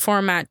fantastic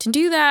format to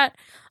do that.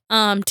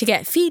 To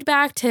get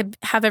feedback, to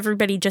have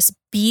everybody just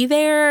be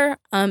there,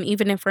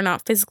 even if we're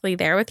not physically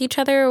there with each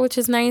other, which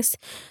is nice.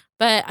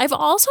 But I've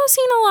also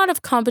seen a lot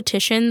of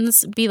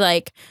competitions be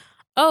like,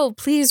 oh,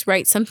 please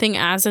write something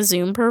as a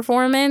Zoom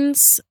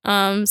performance.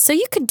 So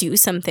you could do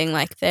something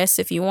like this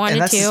if you wanted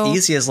to. And that's as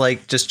easy as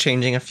like just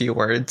changing a few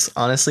words,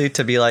 honestly,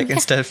 to be like,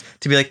 instead of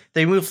to be like,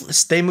 they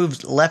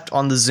moved left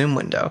on the Zoom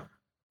window.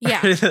 Yeah.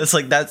 It's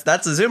like, that's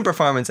a Zoom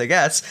performance, I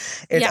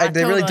guess. They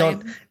totally. Really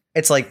don't.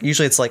 It's like,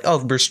 usually it's like, oh,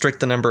 restrict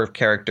the number of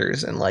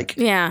characters and like,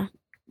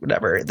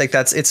 whatever. Like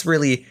it's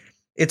really,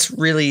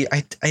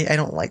 I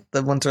don't like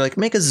the ones that are like,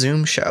 make a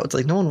Zoom show. It's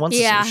like, no one wants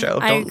a Zoom show.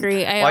 I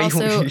agree.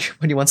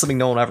 When you want something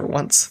no one ever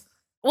wants?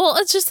 Well,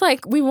 it's just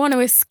like, we want to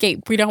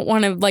escape. We don't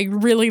want to like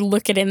really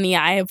look it in the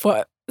eye of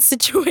what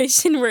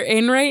situation we're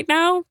in right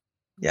now.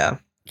 Yeah.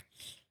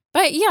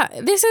 But yeah,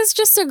 this is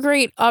just a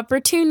great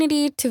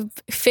opportunity to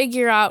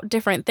figure out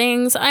different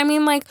things. I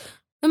mean, like,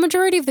 the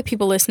majority of the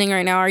people listening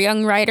right now are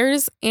young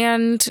writers,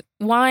 and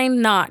why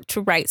not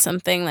to write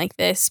something like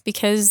this?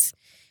 Because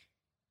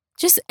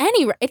it doesn't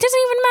even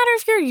matter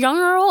if you're young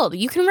or old.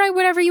 You can write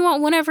whatever you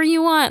want, whenever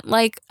you want,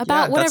 like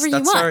about whatever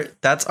you want.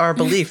 That's our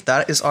belief.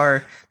 That is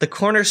the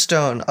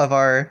cornerstone of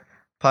our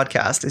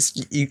podcast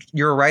is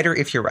you're a writer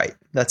if you write.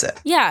 That's it.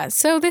 Yeah.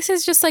 So this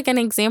is just like an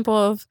example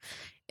of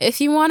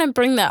if you want to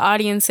bring the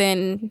audience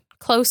in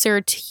closer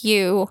to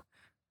you.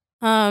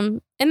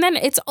 And then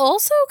it's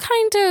also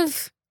kind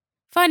of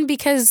fun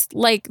because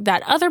like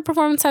that other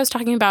performance I was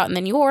talking about and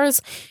then yours,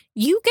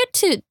 you get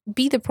to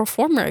be the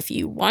performer if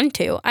you want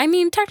to. I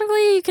mean,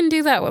 technically you can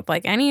do that with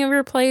like any of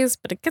your plays,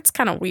 but it gets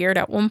kind of weird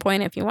at one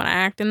point if you want to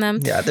act in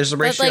them. Yeah, there's a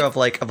ratio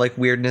of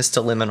weirdness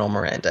to Lin-Manuel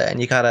Miranda, and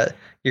you're gonna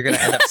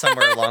end up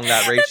somewhere along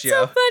that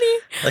ratio. That's so funny.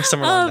 Like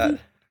somewhere along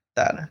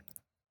that.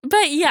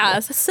 But yeah,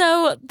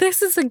 so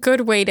this is a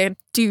good way to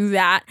do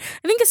that.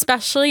 I think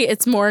especially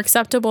it's more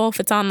acceptable if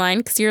it's online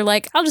because you're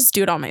like, I'll just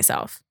do it all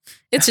myself.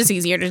 It's just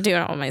easier to do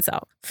it all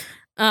myself.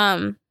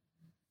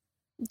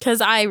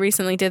 Because I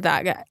recently did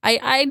that.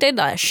 I did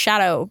a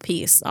shadow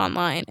piece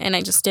online, and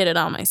I just did it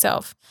all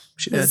myself.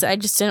 Because I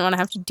just didn't want to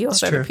have to deal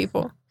with other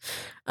people.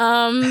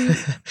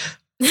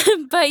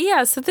 But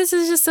yeah, so this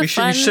is just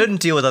fun... You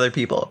shouldn't deal with other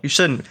people. You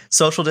shouldn't.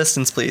 Social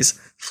distance, please.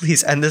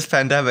 Please end this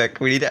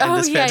pandemic. We need to end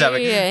this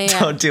pandemic. Yeah.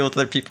 Don't deal with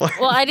other people.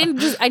 Well, I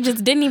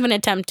just didn't even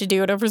attempt to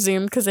do it over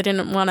Zoom because I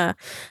didn't want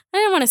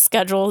to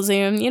schedule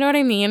Zoom. You know what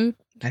I mean?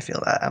 I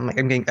feel that.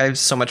 I have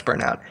so much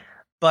burnout.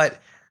 But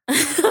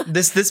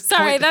this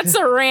Sorry, that's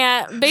a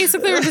rant.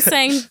 Basically, we're just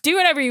saying do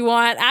whatever you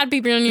want. Add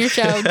people in your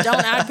show.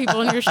 Don't add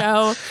people in your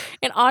show.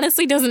 It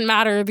honestly doesn't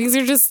matter. These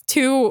are just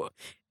two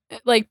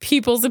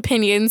people's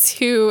opinions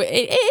who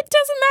it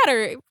doesn't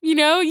matter. You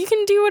know, you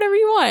can do whatever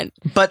you want.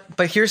 But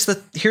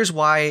here's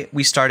why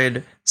we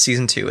started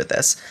season 2 with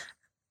this,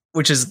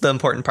 which is the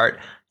important part,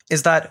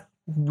 is that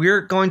we're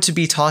going to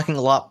be talking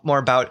a lot more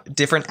about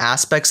different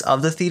aspects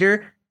of the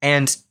theater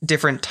and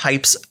different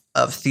types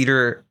of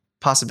theater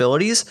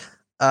possibilities.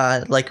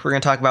 We're going to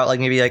talk about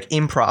maybe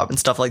improv and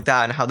stuff like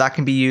that and how that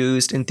can be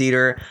used in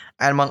theater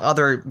and among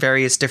other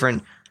various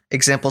different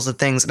examples of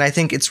things. And I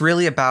think it's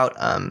really about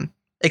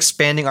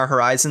expanding our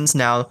horizons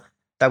now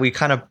that we've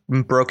kind of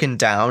broken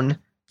down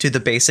to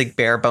the basic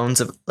bare bones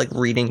of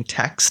reading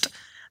text.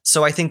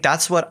 So I think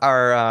that's what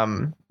our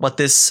what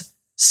this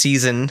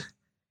season,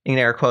 in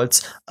air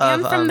quotes,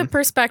 and from the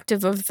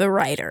perspective of the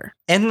writer.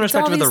 And from the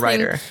perspective of the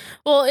writer.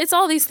 Well, it's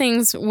all these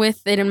things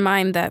with it in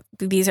mind that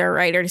these are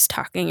writers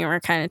talking, and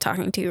we're kind of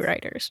talking to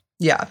writers.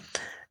 Yeah.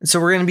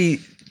 So we're going to be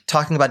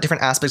talking about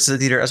different aspects of the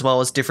theater as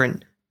well as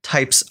different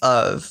types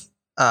of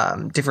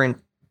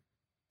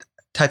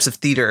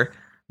theater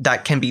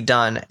that can be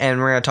done. And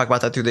we're going to talk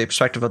about that through the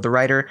perspective of the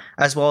writer,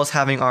 as well as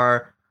having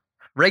our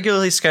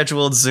regularly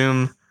scheduled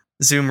Zoom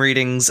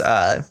readings,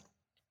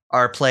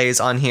 our plays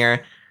on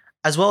here,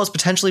 as well as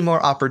potentially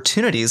more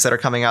opportunities that are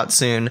coming out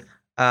soon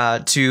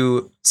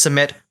to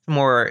submit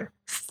more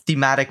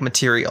thematic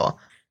material.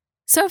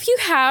 So if you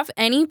have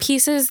any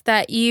pieces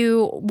that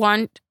you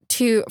want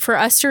for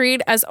us to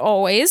read, as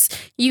always,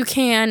 you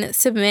can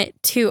submit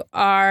to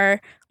our...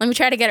 Let me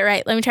try to get it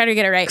right.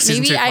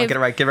 Season 2, get it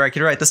right. Get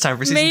it right this time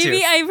for season 2.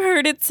 Maybe I've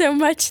heard it so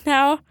much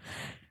now.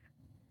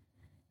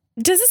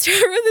 Does it start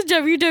with a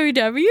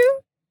www?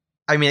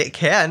 I mean, it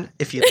can,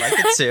 if you'd like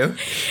it to.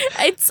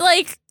 It's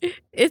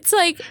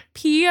like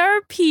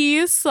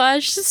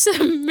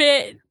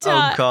PRP/submit.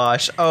 Oh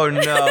gosh. Oh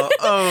no.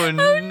 Oh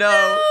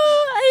no.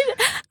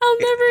 I'll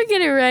never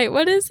get it right.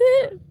 What is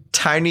it?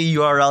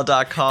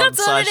 tinyurl.com. That's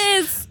what it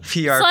is.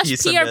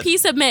 PRP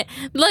submit.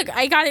 Look,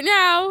 I got it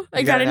now.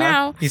 I got it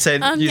now. You say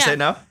say it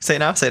now? Say it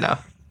now. Say it now.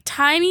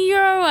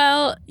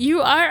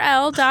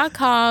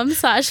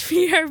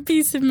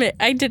 tinyurl.com/PRP submit.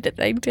 I did it.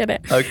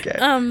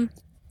 Okay.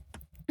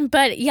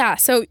 But yeah,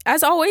 so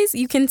as always,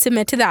 you can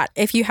submit to that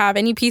if you have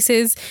any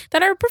pieces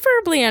that are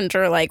preferably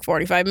under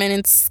 45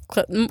 minutes,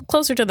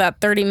 closer to that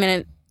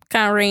 30-minute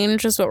kind of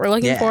range is what we're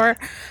looking for.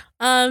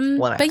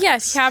 But yeah,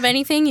 if you have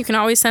anything, you can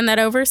always send that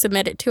over,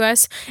 submit it to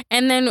us.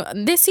 And then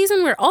this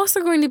season, we're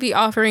also going to be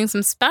offering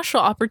some special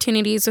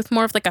opportunities with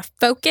more of a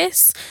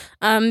focus,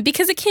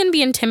 because it can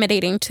be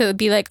intimidating to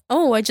be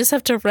oh, I just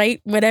have to write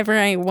whatever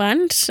I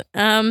want.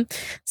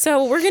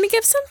 So we're going to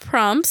give some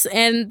prompts,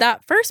 and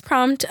that first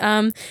prompt,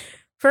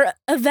 for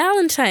a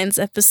Valentine's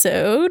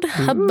episode,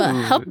 hubba.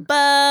 I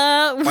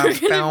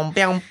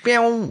can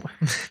feel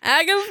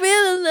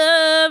the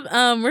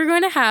love. We're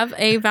going to have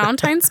a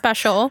Valentine's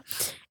special,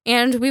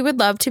 and we would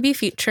love to be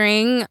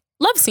featuring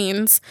love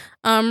scenes,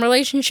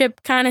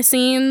 relationship kind of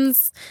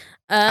scenes.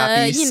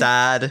 Happy,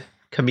 sad,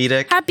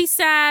 comedic. Happy,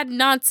 sad,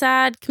 not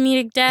sad,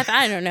 comedic, death.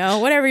 I don't know,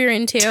 whatever you're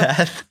into.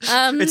 Death.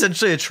 It's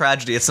actually a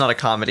tragedy. It's not a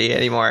comedy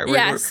anymore.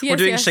 We're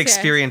doing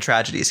Shakespearean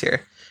tragedies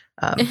here.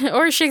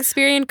 Or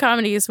Shakespearean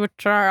comedies,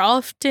 which are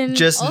often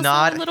just also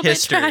not a little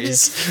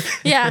histories.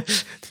 Yeah.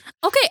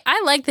 Okay,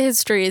 I like the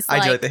histories.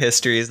 I do like the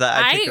histories.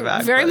 That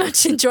I very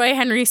much enjoy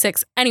Henry VI.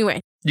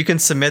 Anyway. You can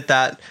submit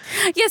that.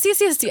 Yes.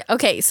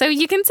 Okay, so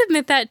you can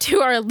submit that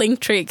to our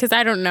link tree, because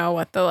I don't know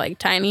what the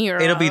tiny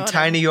URL. It'll be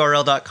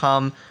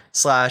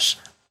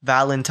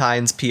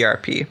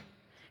tinyurl.com/Valentine'sPRP.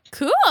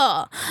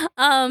 Cool.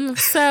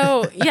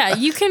 So yeah,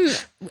 you can,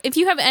 if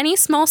you have any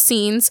small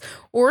scenes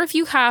or if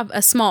you have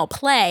a small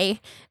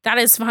play, that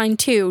is fine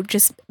too.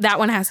 Just that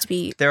one has to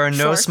be. There are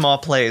no small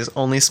plays,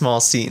 only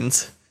small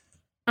scenes.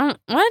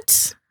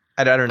 What?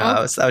 I don't know.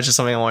 Oh. That was just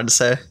something I wanted to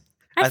say.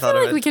 I feel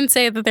like we can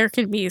say that there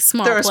can be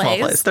small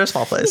plays. There are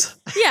small plays.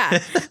 Yeah.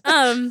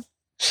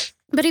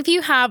 But if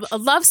you have a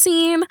love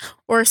scene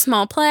or a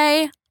small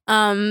play,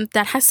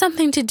 that has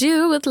something to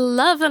do with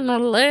love and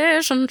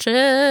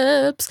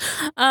relationships,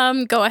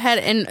 go ahead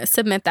and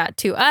submit that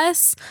to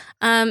us.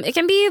 It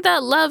can be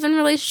that love and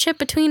relationship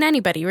between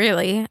anybody,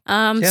 really.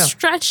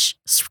 Stretch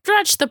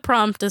the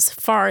prompt as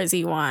far as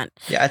you want.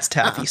 Yeah, it's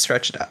taffy.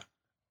 Stretch it out.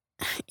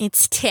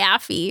 It's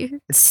taffy.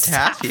 It's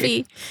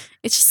taffy.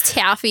 It's just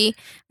taffy.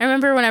 I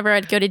remember whenever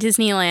I'd go to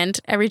Disneyland,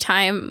 every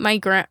time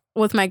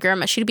with my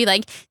grandma, she'd be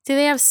like, "Do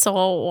they have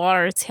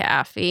saltwater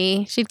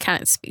taffy?" She'd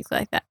kind of speak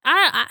like that.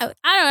 I don't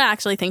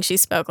actually think she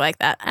spoke like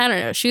that. I don't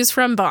know. She was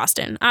from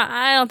Boston.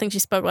 I don't think she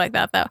spoke like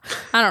that though.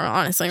 I don't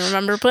honestly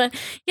remember. But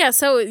yeah,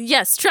 so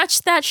yeah,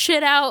 stretch that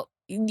shit out.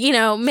 You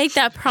know, make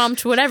that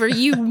prompt whatever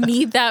you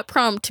need that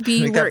prompt to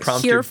be. We're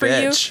here for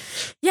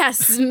bitch. You.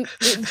 Yes,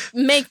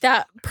 make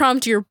that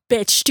prompt your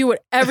bitch. Do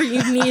whatever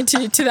you need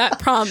to that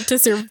prompt to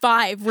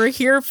survive. We're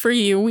here for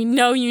you. We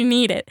know you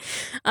need it.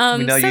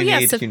 We know you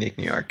need Unique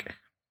New York.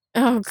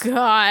 Oh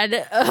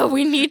God,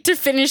 we need to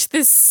finish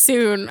this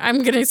soon.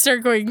 I'm gonna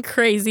start going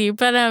crazy.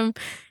 But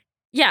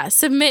yeah,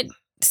 submit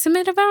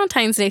a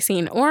Valentine's Day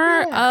scene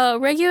or a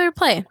regular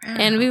play,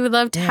 and we would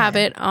love to have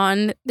it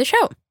on the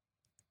show.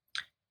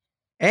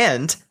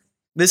 And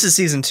this is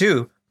season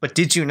 2, but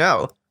did you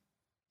know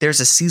there's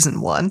a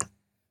season 1?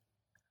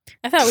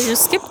 I thought we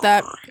just skipped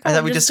that. I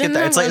thought we just skipped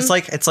that.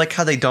 It's like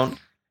how they don't,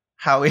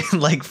 how in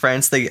like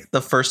France the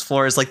first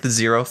floor is like the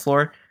 0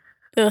 floor.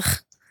 Ugh.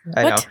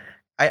 I know.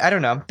 I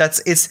don't know.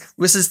 This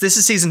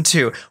is season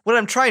 2. What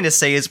I'm trying to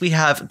say is we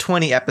have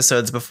 20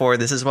 episodes before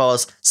this, as well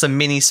as some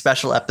mini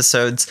special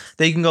episodes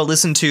that you can go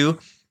listen to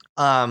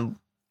on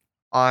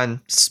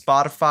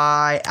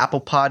Spotify, Apple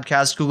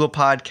Podcasts, Google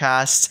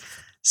Podcasts,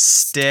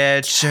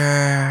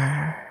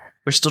 Stitcher.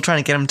 We're still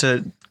trying to get them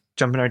to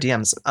jump in our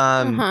DMs.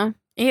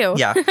 Ew.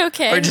 Yeah.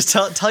 Okay. Or just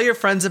tell your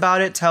friends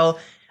about it. Tell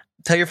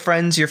your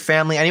friends, your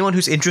family, anyone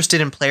who's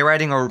interested in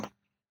playwriting or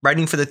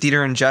writing for the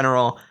theater in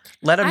general.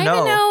 Let them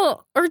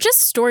know. Or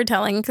just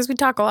storytelling, because we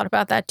talk a lot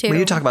about that too. We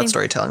do talk about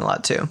storytelling a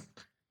lot too.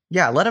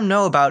 Yeah. Let them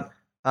know about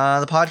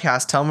the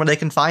podcast. Tell them where they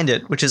can find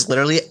it, which is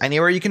literally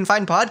anywhere you can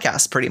find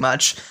podcasts, pretty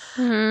much.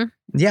 Mm-hmm.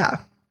 Yeah.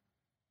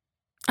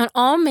 On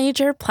all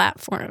major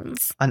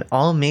platforms.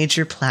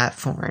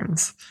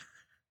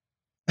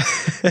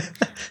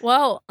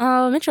 Well,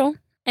 Mitchell,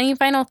 any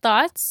final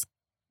thoughts?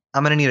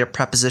 I'm going to need a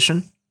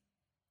preposition.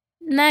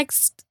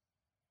 Next.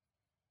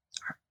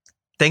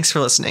 Thanks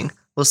for listening.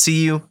 We'll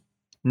see you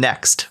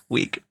next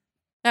week.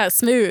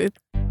 Smooth.